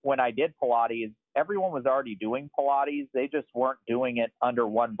when I did Pilates, everyone was already doing Pilates. They just weren't doing it under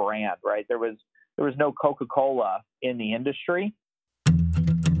one brand, right? There was no Coca-Cola in the industry.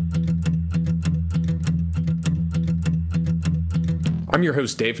 I'm your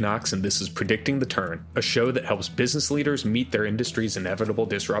host, Dave Knox, and this is Predicting the Turn, a show that helps business leaders meet their industry's inevitable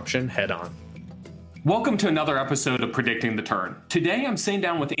disruption head on. Welcome to another episode of Predicting the Turn. Today, I'm sitting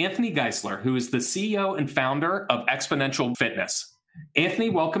down with Anthony Geisler, who is the CEO and founder of Exponential Fitness. Anthony,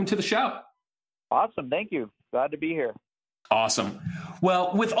 welcome to the show. Awesome. Thank you. Glad to be here. Awesome.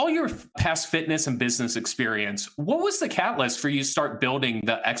 Well, with all your past fitness and business experience, what was the catalyst for you to start building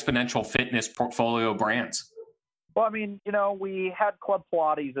the Exponential Fitness portfolio brands? Well, we had Club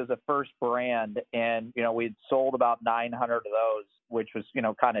Pilates as a first brand, and, we'd sold about 900 of those, which was,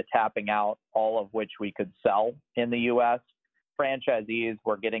 kind of tapping out all of which we could sell in the U.S. Franchisees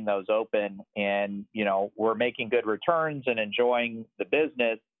were getting those open and, we're making good returns and enjoying the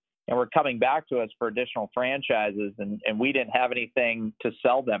business, and were coming back to us for additional franchises, and we didn't have anything to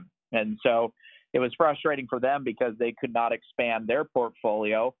sell them. And so it was frustrating for them because they could not expand their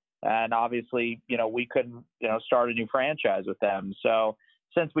portfolio. And obviously, we couldn't, start a new franchise with them. So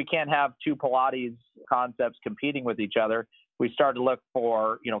since we can't have two Pilates concepts competing with each other, we started to look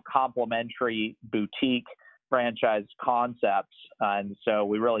for, complementary boutique franchise concepts. And so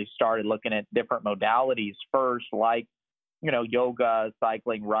we really started looking at different modalities first, like, yoga,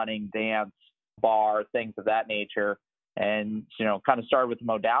 cycling, running, dance, bar, things of that nature. And, kind of started with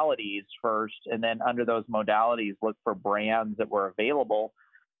modalities first. And then under those modalities, look for brands that were available.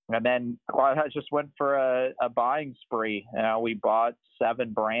 And then I just went for a buying spree. We bought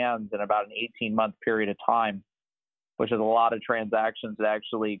 7 brands in about an 18-month period of time, which is a lot of transactions to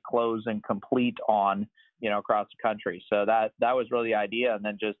actually close and complete on, across the country. So that was really the idea. And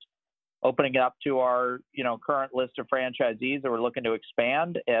then just opening it up to our, current list of franchisees that we're looking to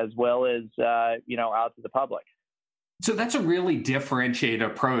expand, as well as, out to the public. So that's a really differentiated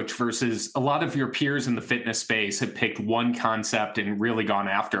approach versus a lot of your peers in the fitness space have picked one concept and really gone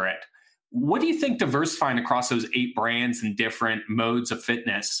after it. What do you think diversifying across those 8 brands and different modes of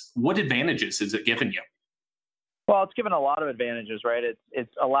fitness, what advantages has it given you? Well, it's given a lot of advantages, right?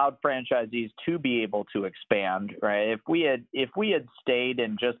 It's allowed franchisees to be able to expand, right? If we had stayed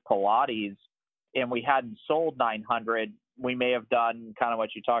in just Pilates and we hadn't sold 900, we may have done kind of what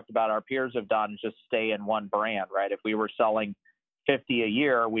you talked about our peers have done, just stay in one brand, right? If we were selling 50 a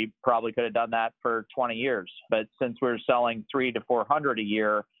year, we probably could have done that for 20 years. But since we're selling 300 to 400 a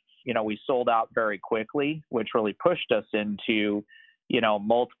year, we sold out very quickly, which really pushed us into,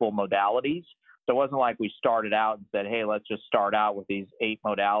 multiple modalities. So it wasn't like we started out and said, hey, let's just start out with these 8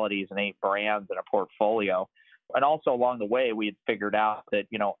 modalities and 8 brands in a portfolio. And also along the way, we had figured out that,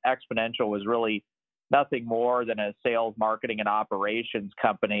 Exponential was really nothing more than a sales, marketing, and operations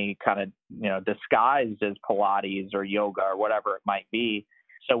company kind of, disguised as Pilates or yoga or whatever it might be.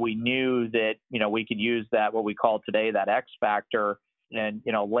 So we knew that, we could use that, what we call today, that X factor, and,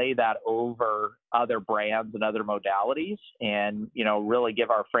 lay that over other brands and other modalities and, really give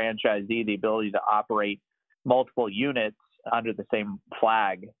our franchisee the ability to operate multiple units under the same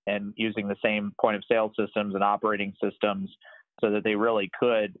flag and using the same point of sale systems and operating systems, so that they really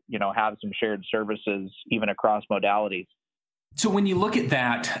could, have some shared services even across modalities. So when you look at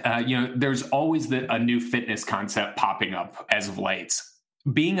that, there's always a new fitness concept popping up as of late.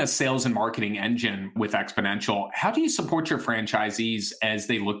 Being a sales and marketing engine with Exponential, how do you support your franchisees as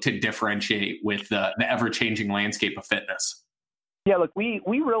they look to differentiate with the ever-changing landscape of fitness? Yeah, look, we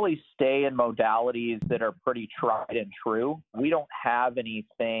really stay in modalities that are pretty tried and true. We don't have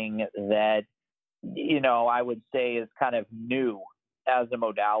anything that, I would say is kind of new as a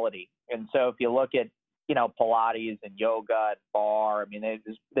modality. And so if you look at, Pilates and yoga and bar,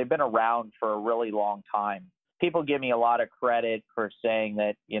 they've been around for a really long time. People give me a lot of credit for saying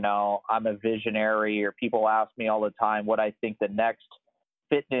that, I'm a visionary, or people ask me all the time what I think the next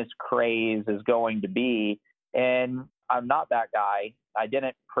fitness craze is going to be. And I'm not that guy. I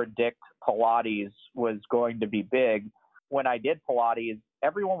didn't predict Pilates was going to be big. When I did Pilates,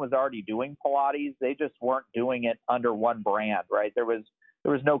 everyone was already doing Pilates. They just weren't doing it under one brand, right? There was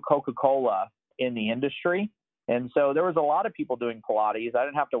no Coca-Cola in the industry. And so there was a lot of people doing Pilates. I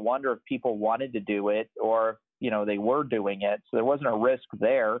didn't have to wonder if people wanted to do it or, they were doing it. So there wasn't a risk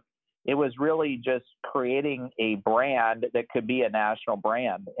there. It was really just creating a brand that could be a national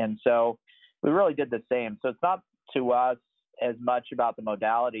brand. And so we really did the same. So it's not to us as much about the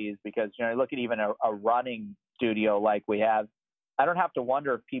modalities because, look at even a running studio like we have. I don't have to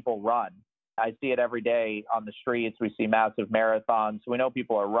wonder if people run. I see it every day on the streets. We see massive marathons. We know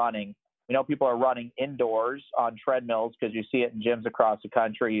people are running. We know people are running indoors on treadmills because you see it in gyms across the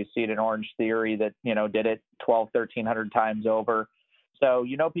country. You see it in Orange Theory that, did it 1,300 times over. So,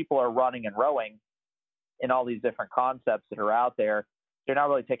 people are running and rowing in all these different concepts that are out there. You're not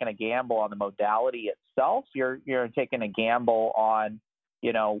really taking a gamble on the modality itself. You're taking a gamble on,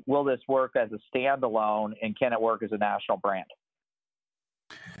 will this work as a standalone and can it work as a national brand?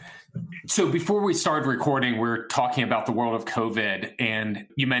 So before we started recording, we're talking about the world of COVID, and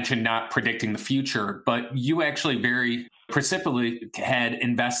you mentioned not predicting the future, but you actually very precipitously had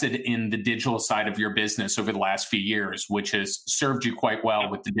invested in the digital side of your business over the last few years, which has served you quite well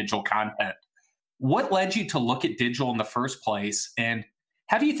with the digital content. What led you to look at digital in the first place, and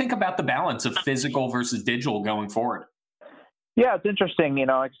how do you think about the balance of physical versus digital going forward? Yeah, it's interesting. Like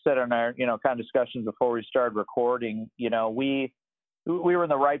I said in our, kind of discussions before we started recording, we were in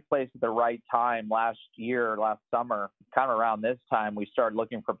the right place at the right time last summer, kind of around this time, we started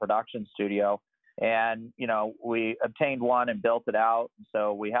looking for a production studio, and, we obtained one and built it out.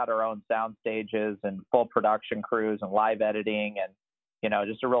 So we had our own sound stages and full production crews and live editing and,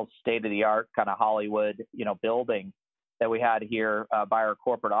 just a real state of the art kind of Hollywood, building that we had here by our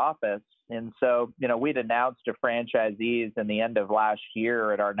corporate office. And so, we'd announced to franchisees in the end of last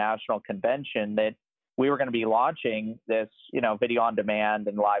year at our national convention that we were going to be launching this, video on demand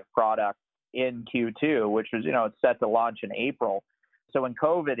and live product in Q2, which was, it's set to launch in April. So when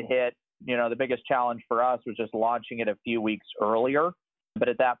COVID hit, the biggest challenge for us was just launching it a few weeks earlier. But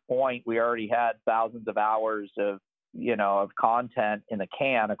at that point, we already had thousands of hours of content in the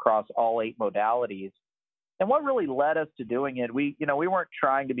can across all 8 modalities. And what really led us to doing it, we weren't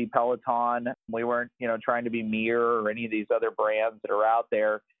trying to be Peloton. We weren't, trying to be Mirror or any of these other brands that are out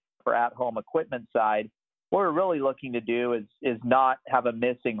there for at-home equipment side. What we're really looking to do is not have a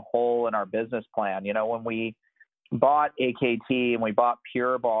missing hole in our business plan. When we bought AKT and we bought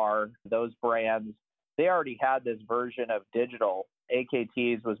Pure Barre, those brands, they already had this version of digital.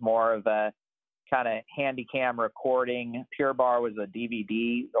 AKT's was more of a kind of handy cam recording. Pure Barre was a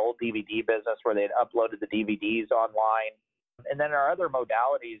DVD, the old DVD business where they had uploaded the DVDs online. And then our other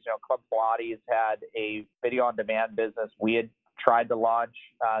modalities, Club Pilates had a video on demand business we had tried to launch.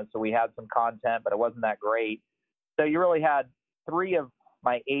 So we had some content, but it wasn't that great. So you really had 3 of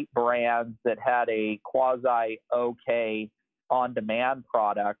my 8 brands that had a quasi okay on demand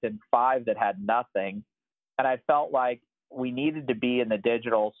product and 5 that had nothing. And I felt like we needed to be in the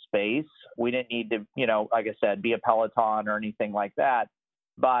digital space. We didn't need to, like I said, be a Peloton or anything like that.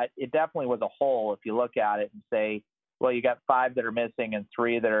 But it definitely was a hole if you look at it and say, well, you got 5 that are missing and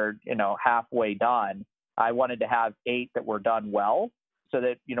 3 that are, halfway done. I wanted to have 8 that were done well so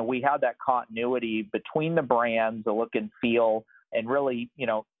that, we had that continuity between the brands, the look and feel, and really,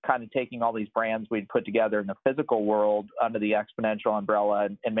 kind of taking all these brands we'd put together in the physical world under the Xponential umbrella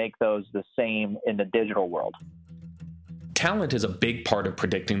and make those the same in the digital world. Talent is a big part of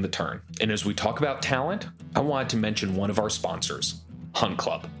predicting the turn. And as we talk about talent, I wanted to mention one of our sponsors, Hunt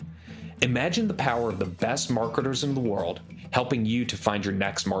Club. Imagine the power of the best marketers in the world helping you to find your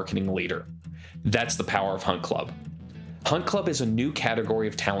next marketing leader. That's the power of Hunt Club. Hunt Club is a new category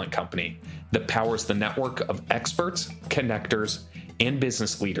of talent company that powers the network of experts, connectors, and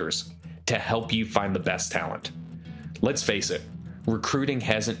business leaders to help you find the best talent. Let's face it, recruiting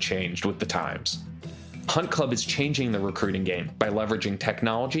hasn't changed with the times. Hunt Club is changing the recruiting game by leveraging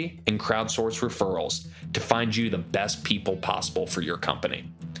technology and crowdsource referrals to find you the best people possible for your company.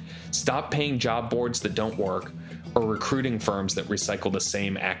 Stop paying job boards that don't work or recruiting firms that recycle the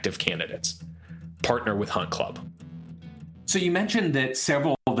same active candidates. Partner with Hunt Club. So you mentioned that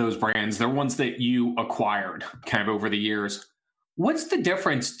several of those brands, they're ones that you acquired kind of over the years. What's the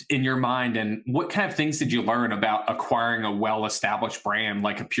difference in your mind, and what kind of things did you learn about acquiring a well-established brand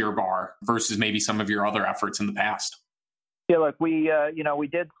like a Pure Barre versus maybe some of your other efforts in the past? Yeah, look, we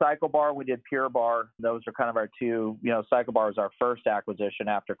did CycleBar, we did Pure Barre. Those are kind of our 2. CycleBar was our first acquisition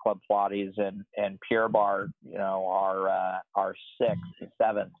after Club Pilates, and Pure Barre, our 6th,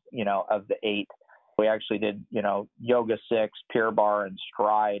 7th, of the 8. We actually did, Yoga 6, Pure Barre, and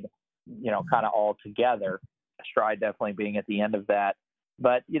Stride, kind of all together. Stride definitely being at the end of that.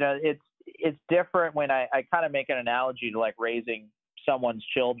 But, it's different when I kind of make an analogy to like raising someone's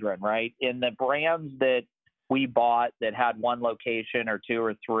children, right? In the brands that we bought that had 1 location or 2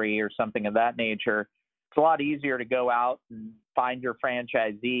 or 3 or something of that nature, it's a lot easier to go out and find your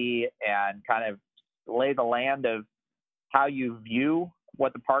franchisee and kind of lay the land of how you view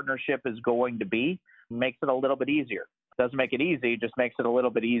what the partnership is going to be. It makes it a little bit easier. It doesn't make it easy, it just makes it a little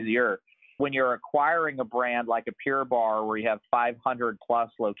bit easier. When you're acquiring a brand like a Pure Barre where you have 500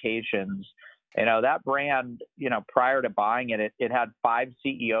 plus locations, That brand, prior to buying it, it had 5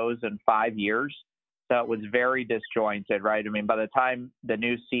 CEOs in 5 years. So it was very disjointed, right? I mean, by the time the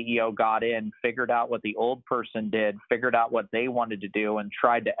new CEO got in, figured out what the old person did, figured out what they wanted to do, and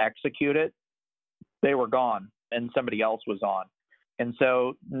tried to execute it, they were gone and somebody else was on. And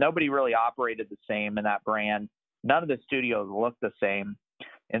so nobody really operated the same in that brand. None of the studios looked the same.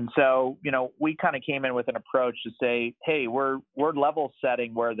 And so, we kind of came in with an approach to say, hey, we're level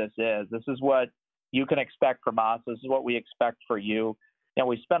setting where this is. This is what you can expect from us. This is what we expect for you.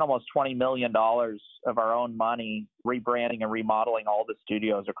 We spent almost $20 million of our own money rebranding and remodeling all the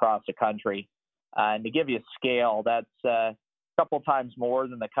studios across the country. And to give you a scale, that's a couple times more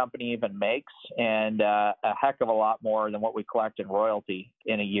than the company even makes, and a heck of a lot more than what we collect in royalty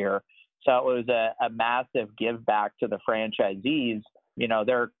in a year. So it was a massive give back to the franchisees.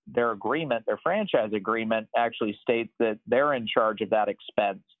 Their agreement, their franchise agreement actually states that they're in charge of that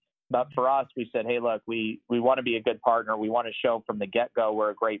expense. But for us, we said, hey, look, we want to be a good partner. We want to show from the get-go we're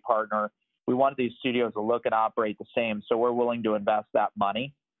a great partner. We want these studios to look and operate the same. So we're willing to invest that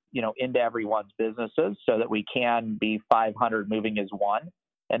money, into everyone's businesses so that we can be 500 moving as one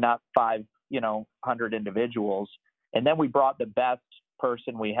and not 500 individuals. And then we brought the best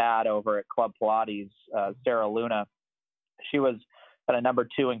person we had over at Club Pilates, Sarah Luna. She was at a number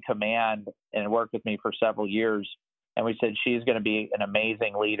 2 in command and worked with me for several years. And we said, she's going to be an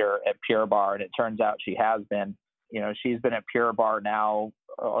amazing leader at Pure Barre. And it turns out she has been. She's been at Pure Barre now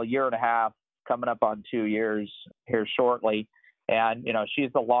a year and a half, coming up on 2 years here shortly. And,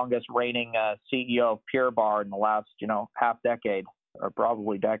 she's the longest reigning CEO of Pure Barre in the last, half decade or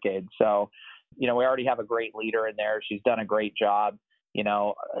probably decade. So, we already have a great leader in there. She's done a great job.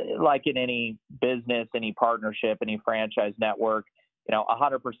 Like in any business, any partnership, any franchise network,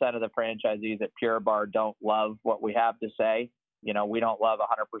 100% of the franchisees at Pure Barre don't love what we have to say. We don't love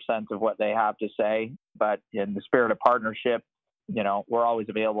 100% of what they have to say, but in the spirit of partnership, we're always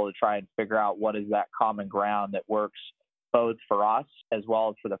available to try and figure out what is that common ground that works both for us as well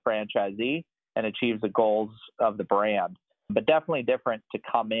as for the franchisee and achieves the goals of the brand. But definitely different to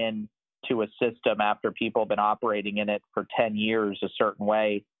come in to a system after people have been operating in it for 10 years a certain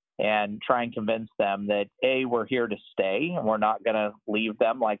way and try and convince them that, A, we're here to stay and we're not going to leave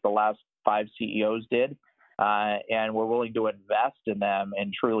them like the last 5 CEOs did. And we're willing to invest in them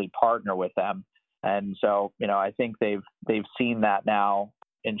and truly partner with them. And so, I think they've seen that now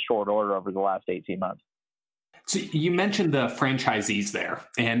in short order over the last 18 months. So you mentioned the franchisees there,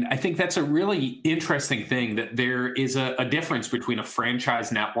 and I think that's a really interesting thing, that there is a difference between a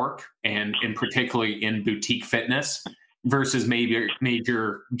franchise network and particularly in boutique fitness versus maybe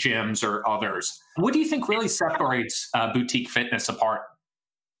major gyms or others. What do you think really separates boutique fitness apart?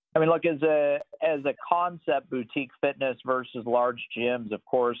 I mean, look, as a concept, boutique fitness versus large gyms, of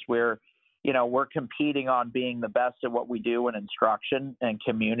course, we're competing on being the best at what we do in instruction and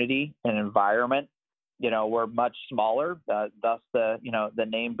community and environment. We're much smaller, thus the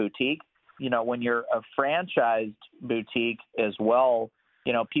name boutique. When you're a franchised boutique as well,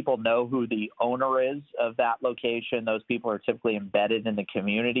 people know who the owner is of that location. Those people are typically embedded in the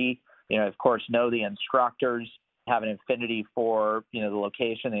community, of course, know the instructors, have an affinity for, the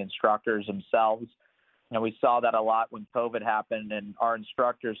location, the instructors themselves. We saw that a lot when COVID happened and our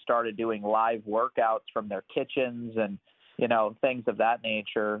instructors started doing live workouts from their kitchens and, things of that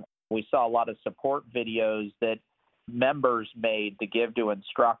nature. We saw a lot of support videos that members made to give to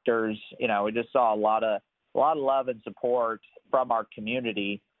instructors. We just saw a lot of love and support from our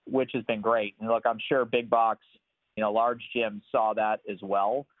community, which has been great. And look, I'm sure big box, large gyms saw that as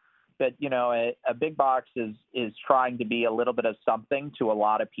well. But, a big box is trying to be a little bit of something to a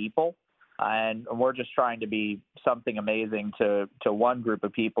lot of people. And we're just trying to be something amazing to one group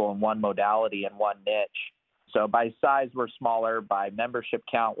of people in one modality and one niche. So by size, we're smaller. By membership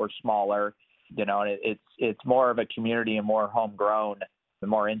count, we're smaller. It's more of a community and more homegrown and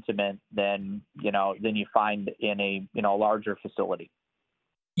more intimate than you find in a larger facility.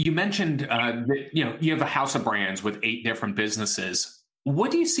 You mentioned that you have a house of brands with 8 different businesses.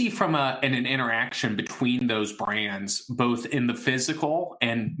 What do you see from an interaction between those brands, both in the physical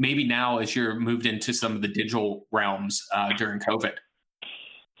and maybe now as you're moved into some of the digital realms during COVID?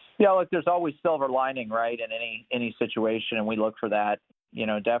 Yeah, look, there's always silver lining, right, in any situation, and we look for that.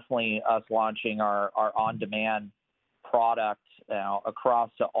 Definitely us launching our on-demand product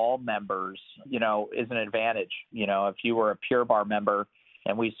across to all members, is an advantage. If you were a Pure Barre member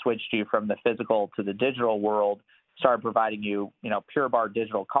and we switched you from the physical to the digital world, started providing you, Pure Barre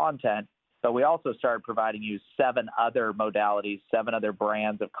digital content, but we also started providing you 7 other modalities, 7 other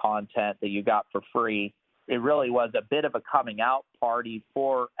brands of content that you got for free it really was a bit of a coming out party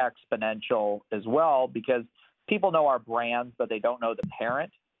for Xponential as well, because people know our brands, but they don't know the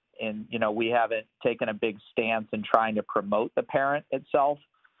parent. And, we haven't taken a big stance in trying to promote the parent itself.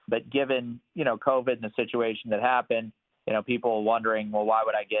 But given, COVID and the situation that happened, people are wondering, well, why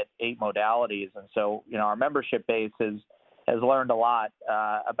would I get 8 modalities? And so, our membership base has learned a lot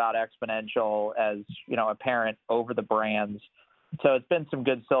about Xponential as, a parent over the brands. So it's been some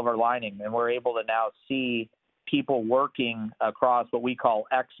good silver lining, and we're able to now see people working across what we call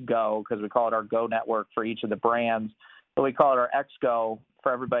XGo, because we call it our Go network for each of the brands, but we call it our XGo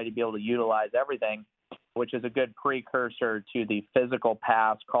for everybody to be able to utilize everything, which is a good precursor to the physical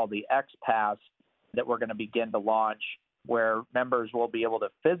pass called the X Pass that we're going to begin to launch, where members will be able to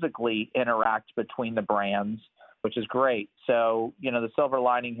physically interact between the brands, which is great. So, the silver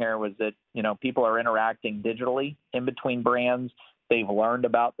lining here was that, people are interacting digitally in between brands. They've learned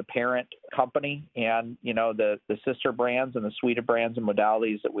about the parent company and, the sister brands and the suite of brands and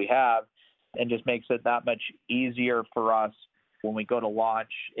modalities that we have, and just makes it that much easier for us when we go to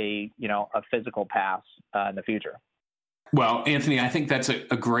launch a physical pass in the future. Well, Anthony, I think that's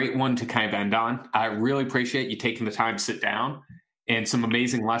a great one to kind of end on. I really appreciate you taking the time to sit down, and some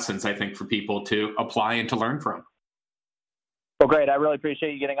amazing lessons, I think, for people to apply and to learn from. Well, great. I really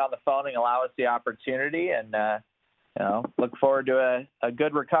appreciate you getting on the phone and allow us the opportunity, and look forward to a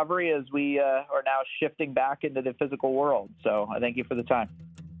good recovery as we are now shifting back into the physical world. So I thank you for the time.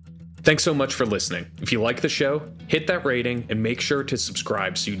 Thanks so much for listening. If you like the show, hit that rating and make sure to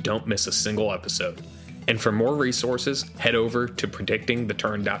subscribe so you don't miss a single episode. And for more resources, head over to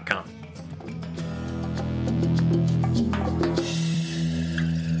predictingtheturn.com.